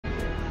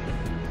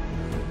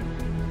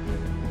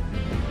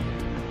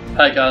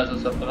Hi guys,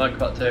 what's up? I'm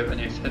back to a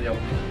new video.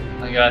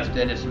 And guys,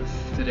 today in this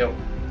video,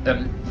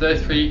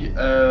 firstly,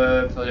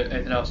 before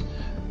anything else,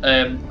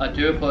 I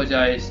do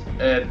apologise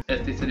if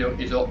this video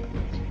is up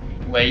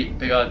late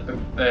because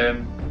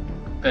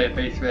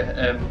basically I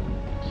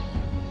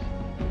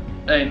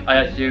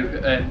had to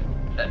do I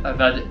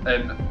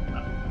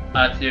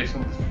had to do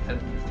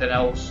something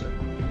else.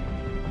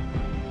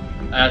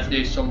 I had to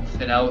do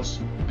something else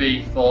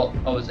before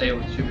I was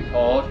able to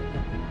record.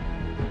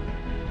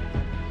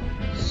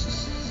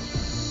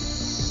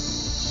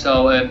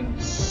 So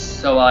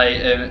I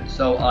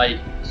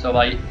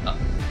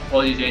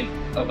apologize in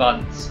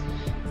advance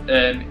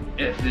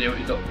if the video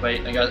is up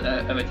late. And guys,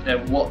 I'm going to know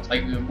what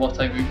I'm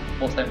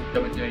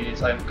going to do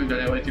is I'm going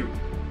to do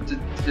the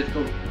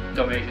difficult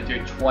combination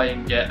to try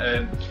and get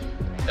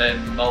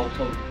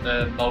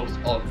most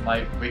of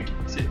my week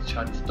 6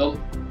 chance done.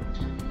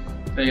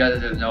 But you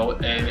guys don't know,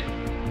 in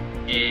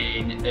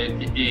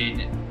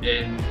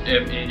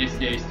this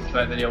year's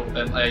video,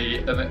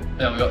 I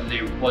only got to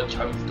do 1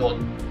 challenge done,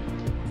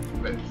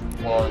 which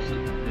was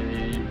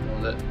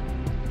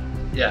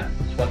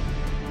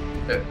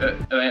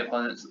my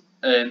opponents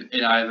in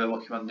either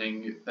Lucky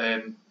Landing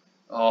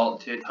or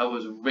Tier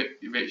Towers,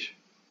 which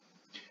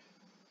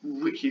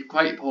is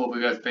quite poor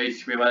because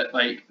basically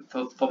like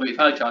for the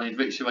final challenge,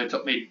 which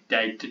took me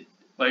dead to,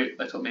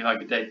 it took me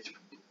like a day to,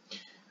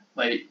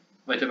 it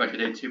took like a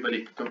day to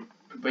really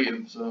complete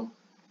them. So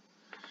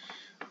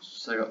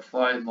I got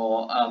 5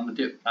 more. I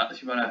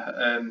actually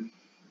wanna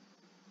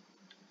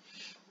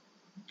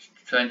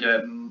trying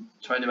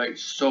to make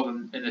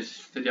some in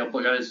this video,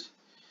 but guys,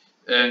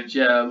 which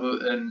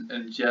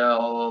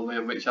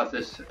after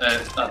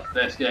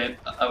this game,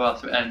 I'll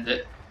have to end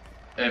it,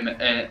 end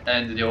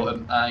the video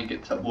and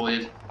get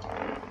uploaded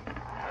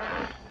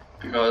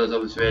because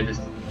obviously this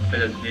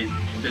video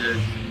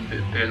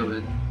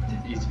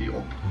needs to be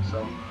up. So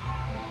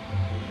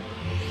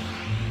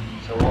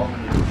what I'm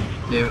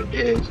going to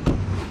do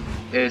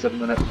is I'm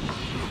going to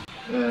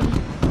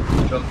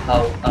jump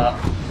out at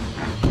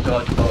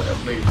George Boat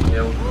at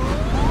Retail.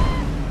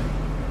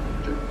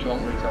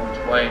 Jump Retail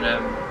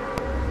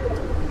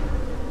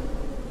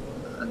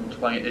and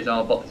 20 is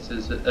our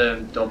boxes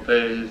done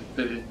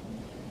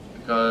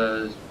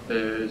because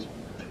there's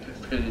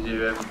pretty do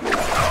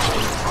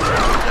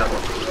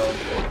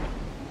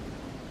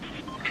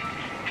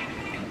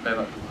very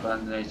much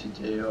coordinated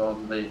to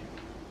on the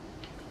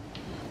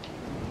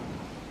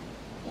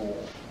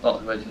lots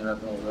of waiting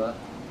over there.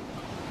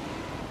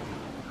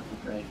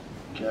 Okay,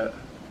 get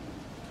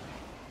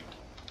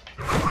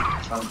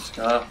Tank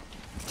Scar,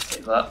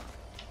 take that.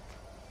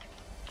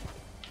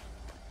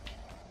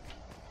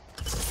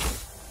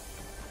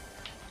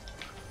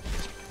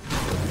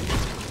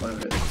 One of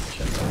it,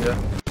 check that here.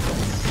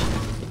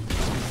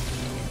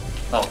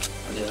 Oh,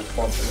 I did a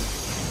sponsor.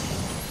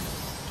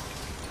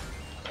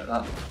 Like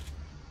that.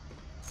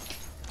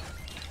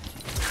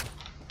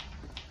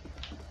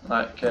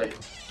 Right, okay.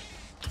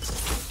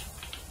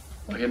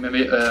 Okay,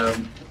 maybe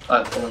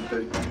I've fallen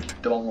through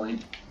the wrong line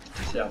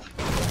to see how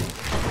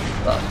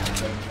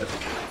that's it.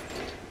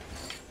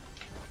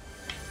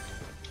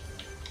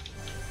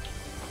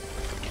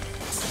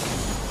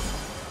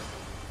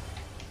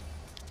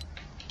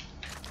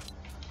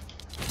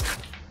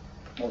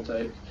 We'll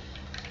take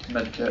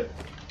medkit.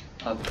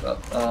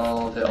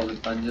 I'll take all these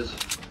bandages.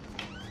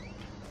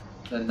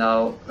 And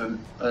now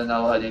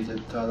I need to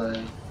try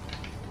to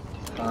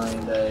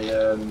find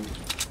a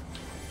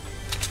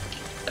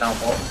down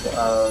box, but I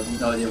have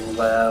no idea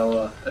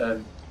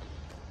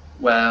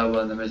where one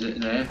of them is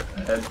in here.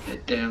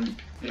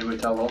 In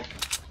Royale,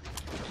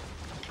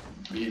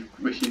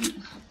 which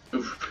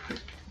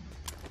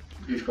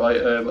is quite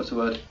what's the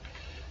word?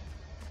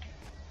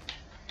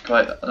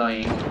 Quite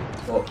annoying,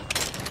 but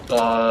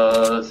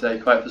let's say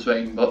quite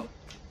frustrating. But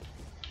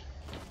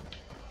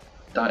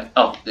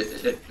oh,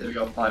 there we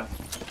go. Right.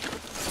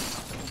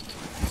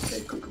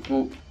 Okay,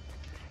 cool.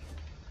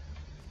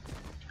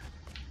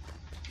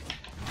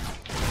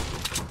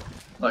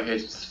 Okay,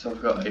 so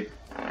I've got a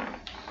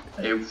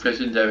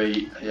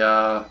legendary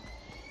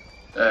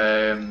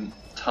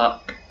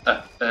tack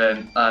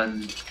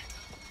and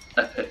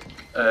epic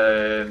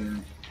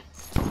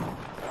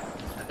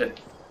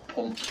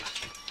pump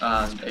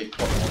and a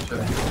clock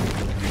launcher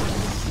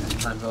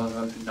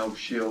and no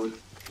shield,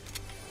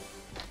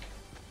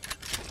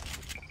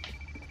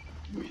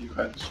 which is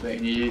quite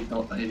frustrating.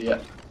 I need to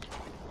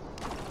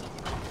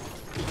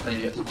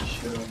get some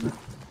shield on there.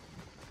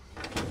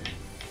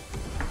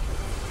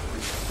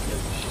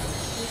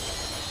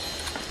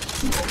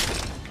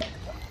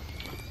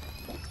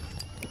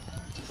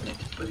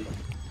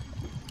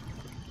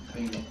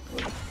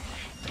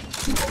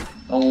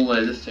 Oh,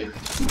 there's this too.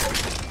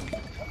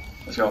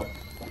 Let's go.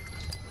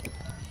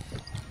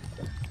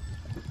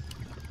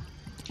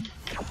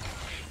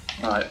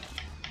 Alright.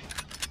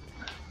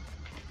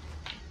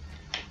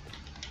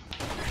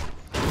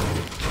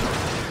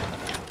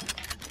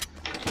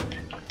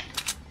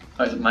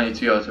 I might need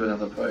to go to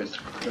another place.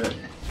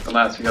 I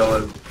might have to go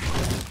and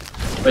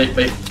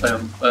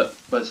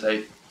let's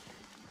say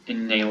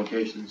in name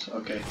locations.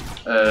 Okay.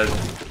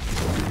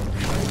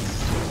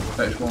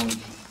 Next one.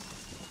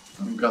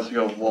 I'm going to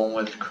go one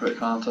with crit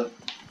counter.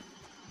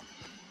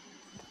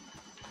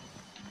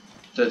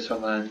 This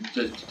one then,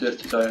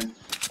 just zone.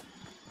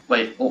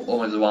 Wait, one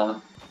with the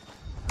one.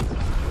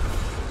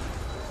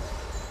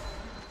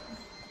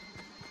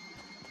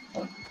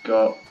 I've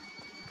got,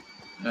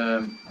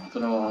 I don't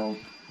know how,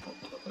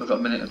 I've got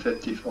a minute and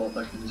 54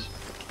 seconds.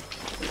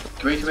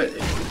 Can we do it?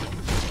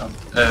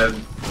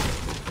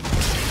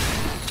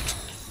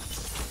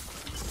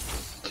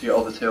 To get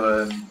over to,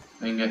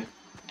 Ringy.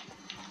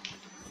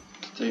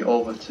 To get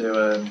over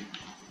to,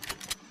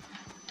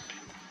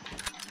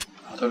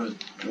 I don't know,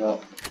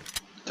 drop.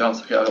 Don't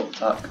have to get out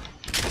attack.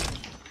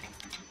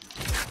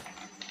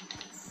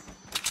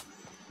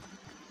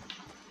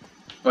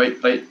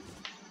 Wait.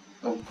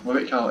 Oh,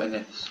 we're counting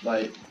this.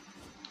 Wait.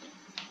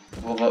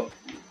 What?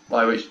 Wait.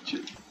 Wait.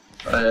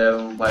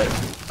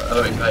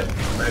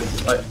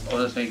 I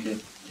was thinking.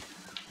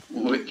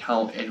 Will it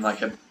count in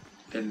like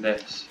in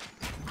this?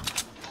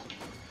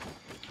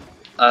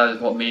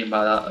 What I mean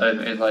by that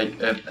in like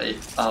a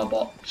armor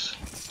box.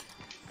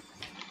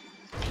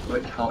 Will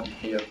it count in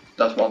here?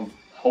 That's what I'm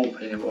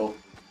hoping it will.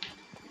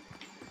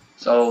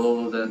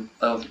 So then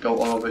I'll have to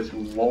go over to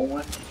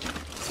Walnut.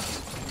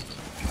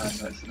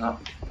 And it's not.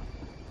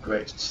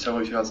 Great, so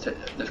we should have to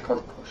take this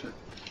cross crusher.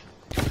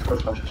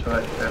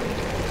 Sorry.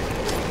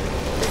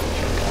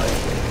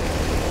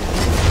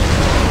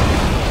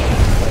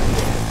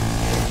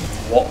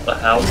 What the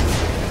hell?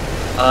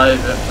 I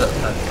ripped the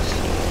fence.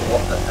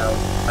 What the hell?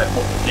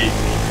 What did you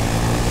mean?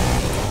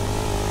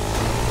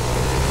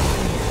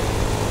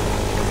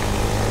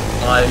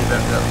 I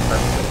ripped the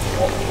fence.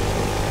 What?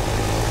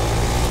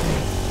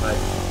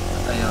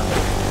 Hang on.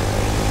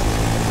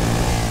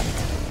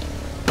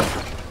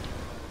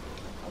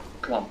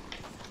 Come on.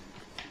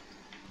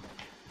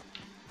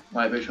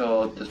 Might be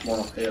sure there's one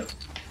up here.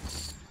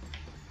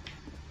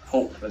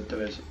 Hopefully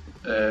there is.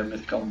 If I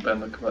can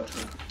remember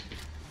correctly.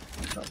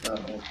 Not that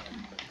open.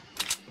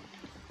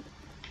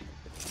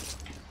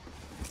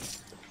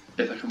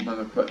 If I can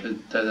remember correctly,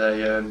 there's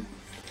a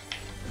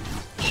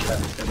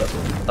chest in the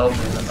but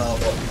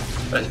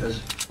there it is.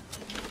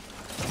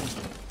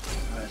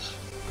 Nice.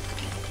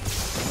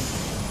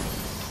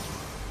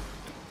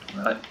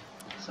 Right.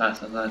 It's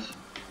nice and nice.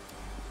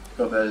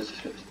 Go over there to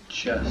hit the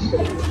chest.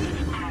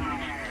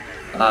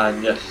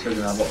 And yes, we're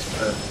gonna have lots of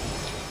her.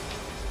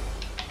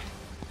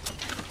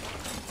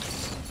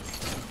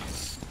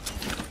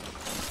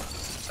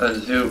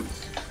 There's two.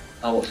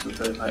 Oh, what's the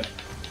third? Right.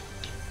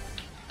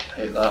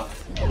 Take that.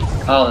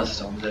 Oh, this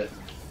sounds it.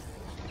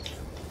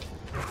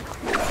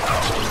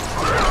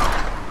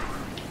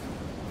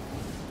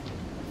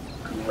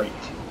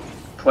 Great.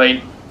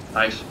 Plane.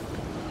 Nice.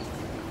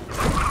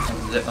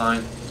 Zip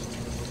line.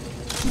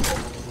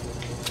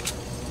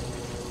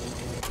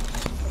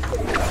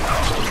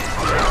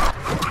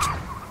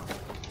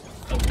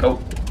 Go.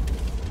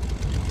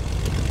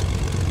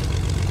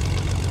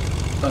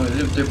 Oh,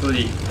 they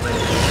believe.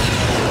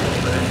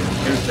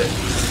 Here's it.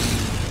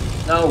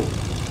 No.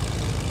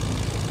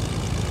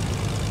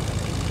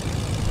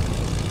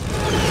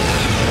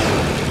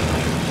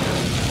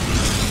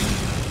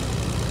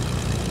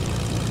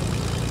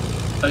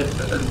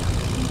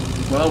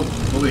 Well,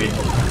 bullied.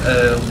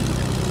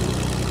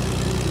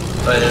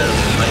 My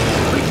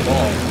quick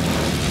ball.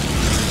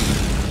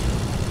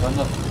 I'm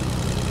not.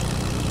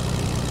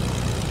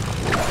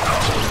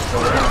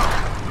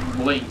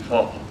 Waiting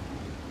for.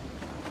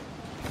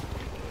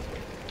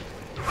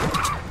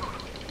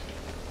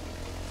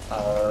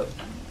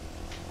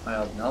 I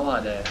have no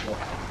idea what.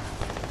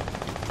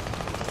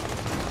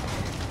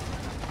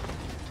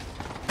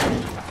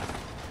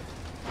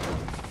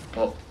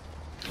 But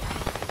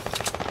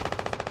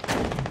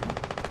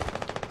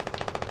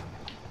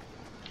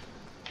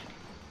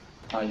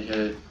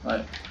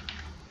right.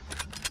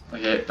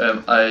 Okay,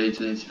 I need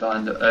to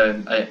find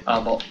a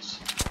box.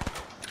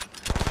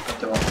 I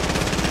don't want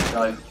the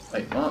guy.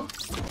 Wait, what?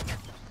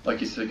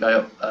 Like it's the guy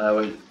up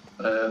what's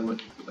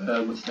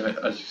the name?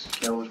 I just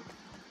killed.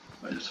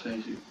 I just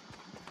finished you.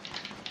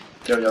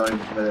 Go down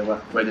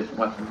with different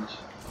weapons.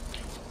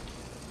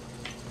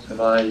 So if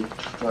I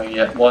try and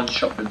get one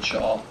shotgun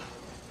shot off,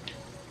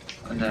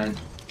 and then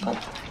I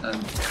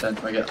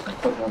get a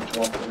quick one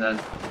off, and then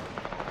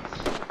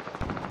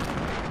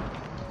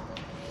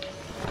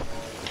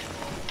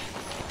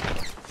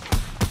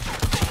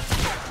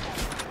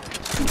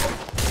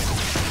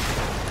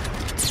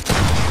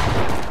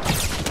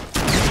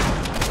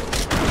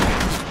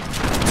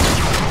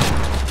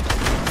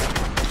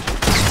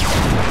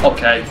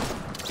okay.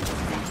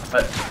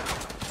 But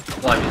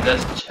like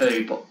there's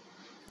two, but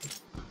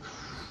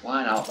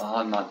why not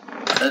behind man?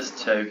 There's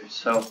two,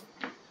 so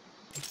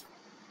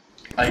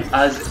like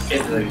as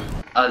if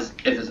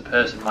there's a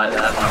person right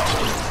there,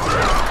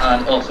 man.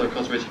 And also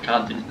because we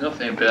can't do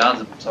nothing behind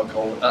the so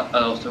called and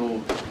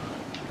also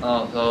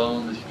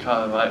this is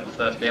kind of like the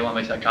first game on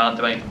me, so I can't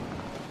do anything.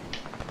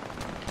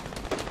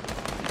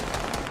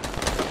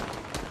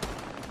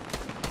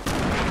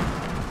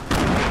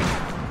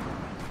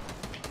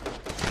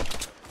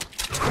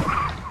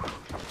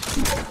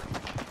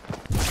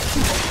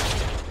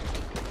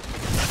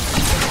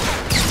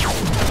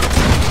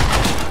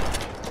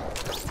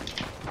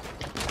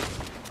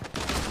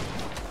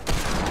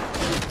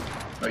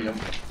 There you go.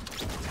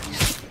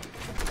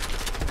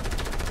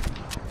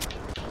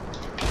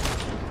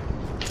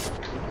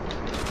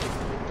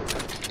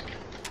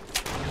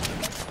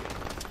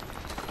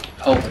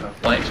 Oh my god,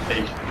 1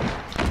 HP.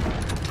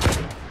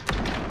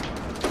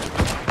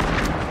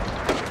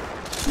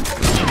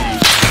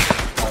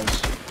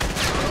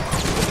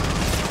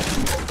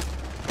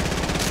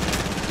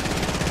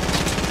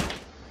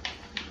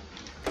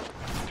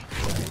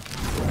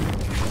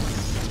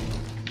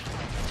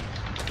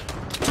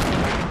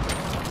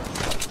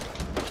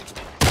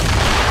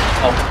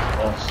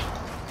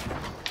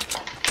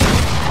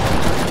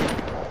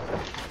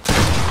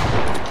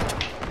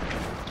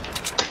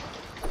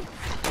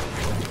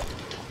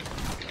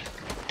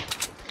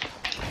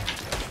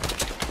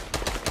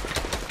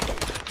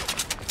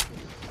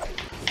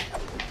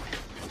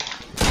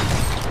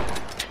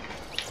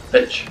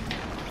 Bitch.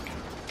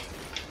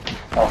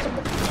 Awesome.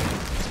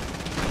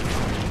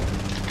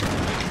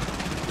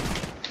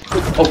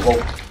 Oh, oh.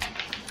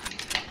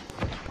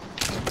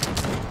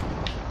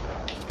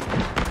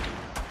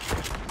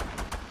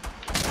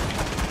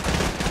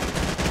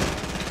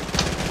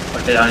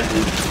 Okay, I need to.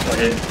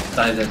 Okay,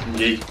 that is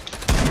SMG.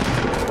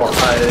 What I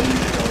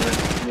need to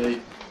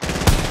SMG.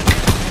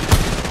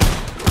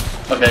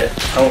 Okay,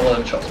 how will I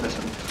shots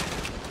missing?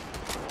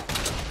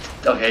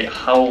 Okay,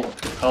 how will I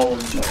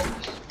shots miss?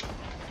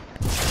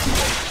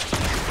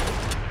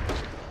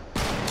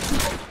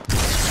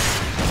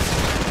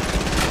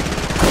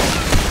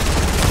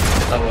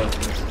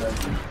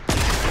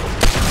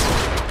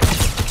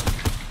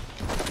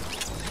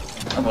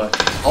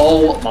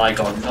 Oh my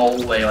god, no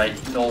way, like,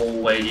 no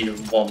way even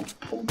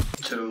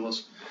 1.2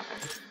 was.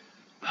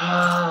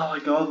 Oh my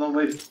god, no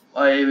way.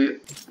 Why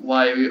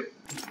we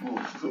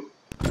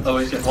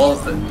should follow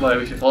them,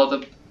 we should follow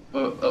them,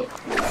 we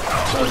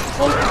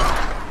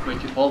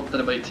should follow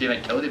them, my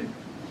teammate killed him.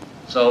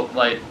 So,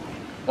 like,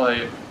 if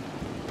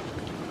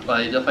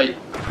I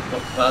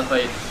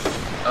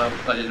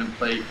didn't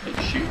play,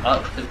 like, shoot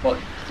at his bot,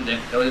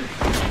 didn't kill him.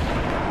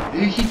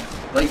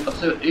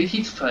 Who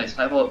keeps trying to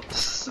snipe out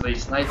the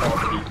sniper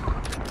already?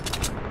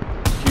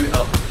 Shoot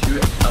out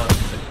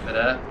over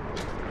there.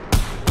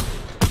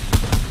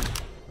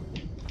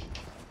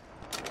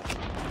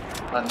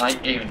 And my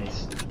aiming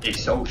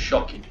is so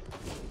shocking.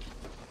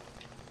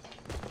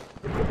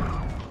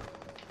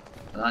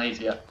 And I need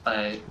to get,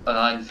 I need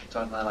to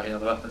try and find like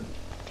another weapon.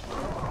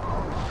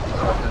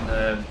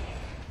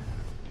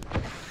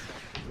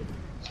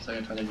 So I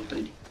can try to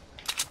beat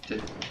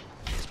it.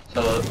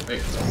 So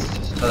wait,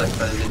 let's try that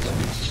credit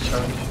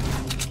challenge.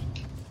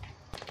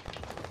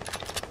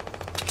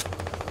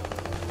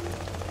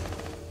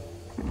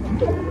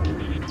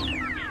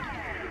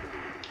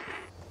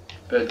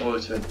 But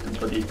also the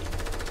bloody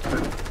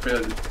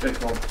big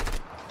one.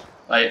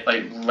 Like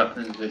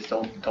weapons just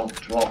don't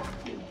drop.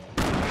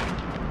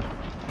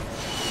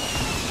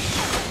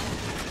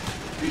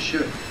 Who's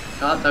shooting?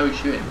 Can't tell who's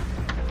shooting.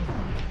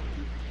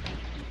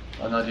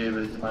 Oh no, dude,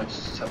 but it might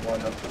set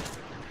one up.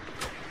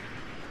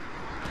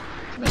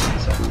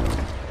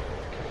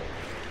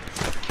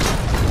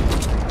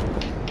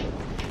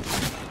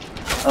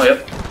 Oh,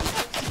 yep.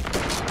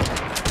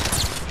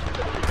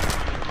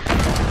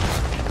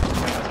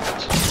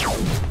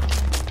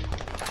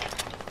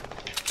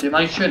 Do you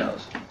mind shooting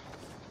us?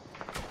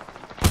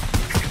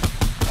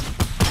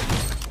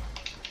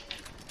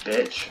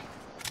 Bitch.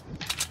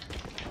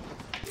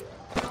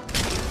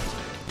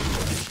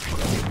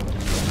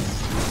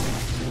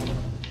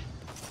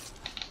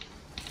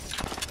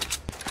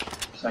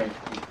 Sorry,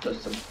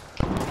 just some.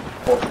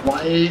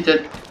 Why did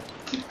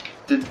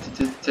the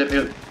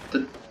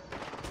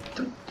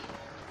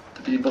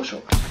bush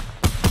up?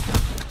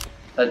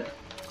 Dead.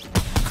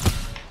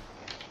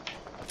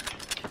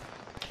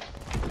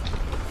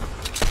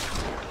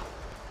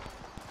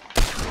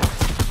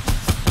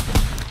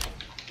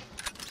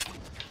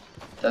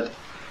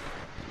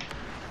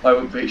 Why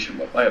would we shoot?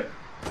 Why?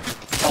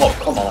 Oh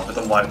come on, with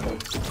the white boy.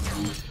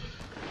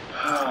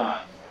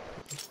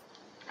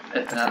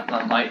 And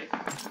that might.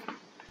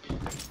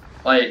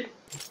 Like,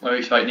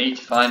 we should need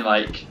to find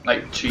like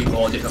 2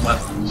 more different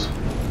weapons.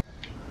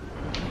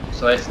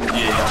 So SMG and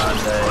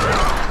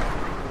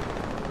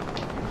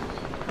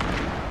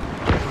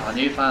I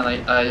need to find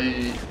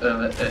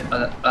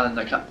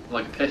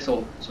like a pistol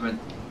or something.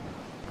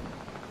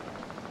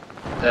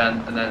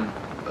 And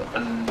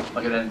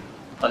like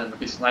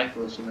a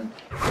sniper or something.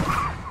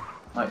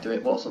 Might do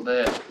it. What's up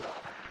there?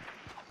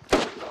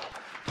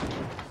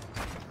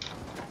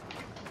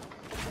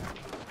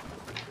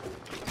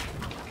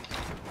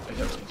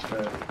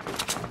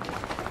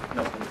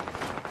 Nothing.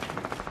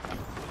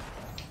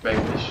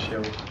 Regular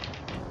shield.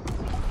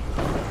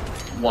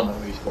 One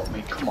of these got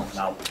me. Come on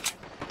now.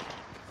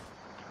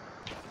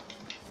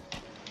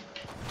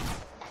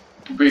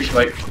 Breach,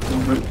 wait.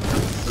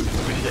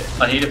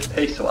 I need a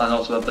pistol and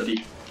also a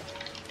bloody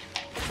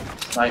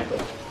sniper.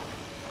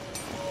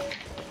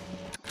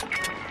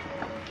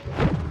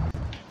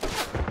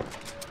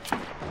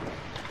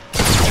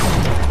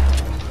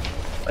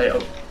 Wait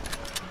up.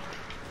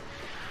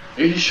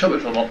 You just shot me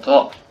from up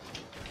top.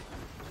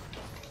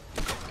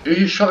 You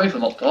just shot me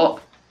from up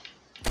top.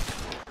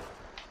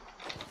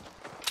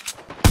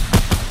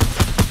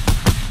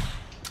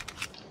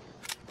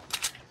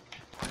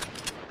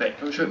 Wait,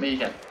 don't shoot me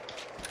again.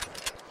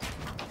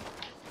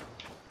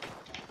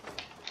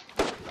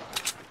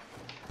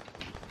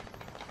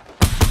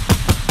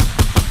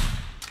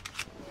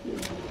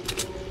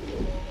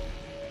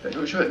 Wait,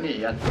 don't shoot me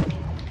again.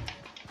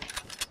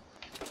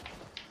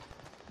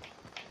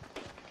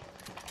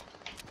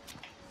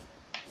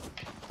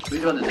 What do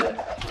you want to do?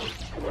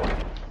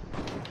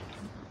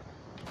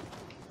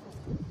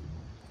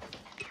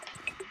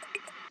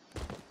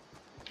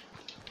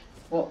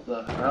 What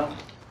the hell?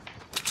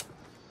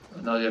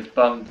 No, you're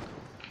bummed.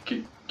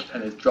 Can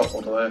it drop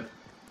all the way?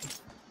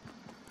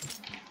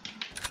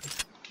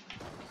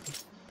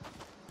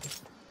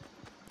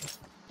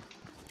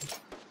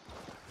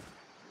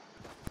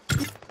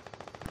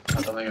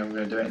 I don't think I'm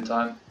going to do it in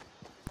time.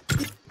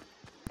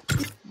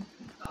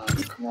 Oh,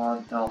 come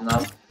on,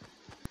 no.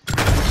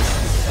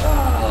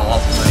 Oh,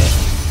 that's annoying.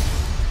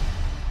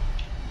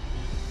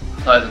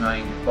 That is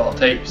annoying, but I'll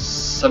take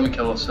 7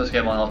 kills. First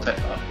game on, I'll take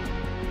that.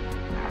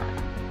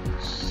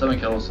 7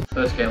 kills,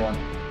 first game on.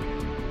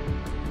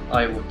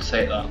 I would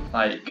take that.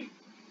 Like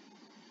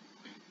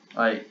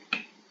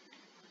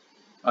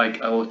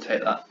I would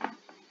take that.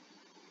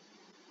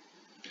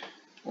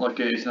 Look,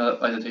 it's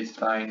not I just need to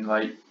find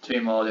like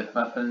 2 more different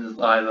weapons,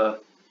 either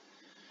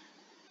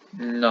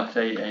not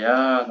a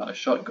AR, not a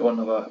shotgun,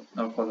 or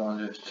another quad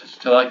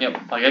just to like get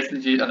my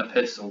SMG and a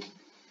pistol.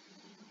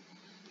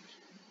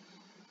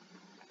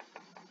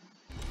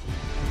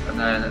 And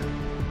then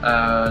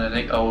I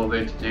think I will be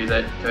able to do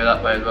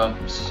that way as well.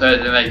 So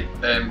to make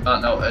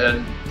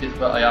this is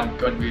what I am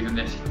going to be using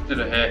this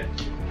video here.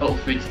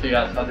 Hopefully to you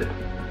guys have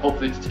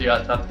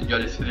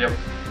enjoyed this video.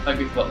 Thank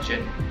you for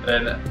watching.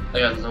 If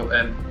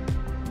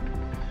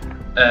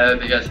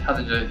you guys have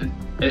enjoyed it,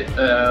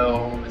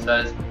 it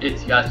says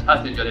if you guys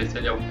have enjoyed this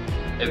video,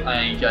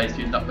 and you guys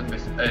do not want to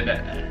miss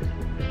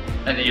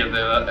any of the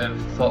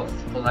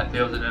Fortnite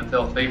videos, and then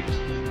feel free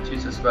to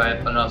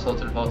subscribe and also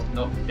to the post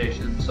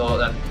notifications so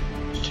that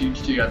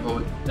you guys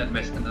will then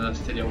miss another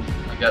video.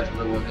 And guys,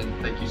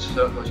 thank you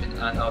so much for watching,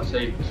 and I'll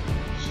see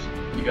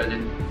you guys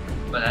in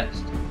my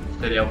next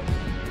video.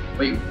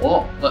 Wait,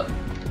 what? But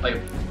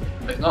like,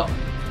 it's not.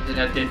 Then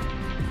I did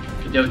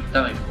video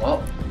damage.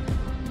 What?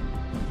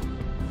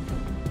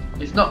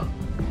 It's not.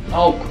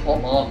 Oh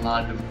come on,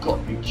 man! You've got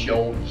to be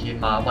joking,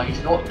 man! Like,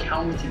 it's not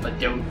counting my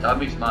deal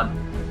damage, man.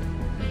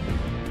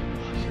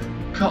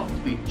 You've got to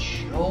be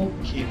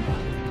joking,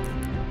 man.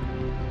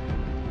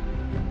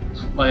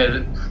 By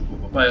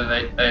the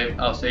way,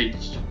 I'll see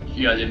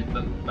you guys in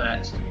the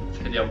next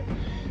video.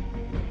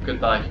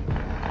 Goodbye.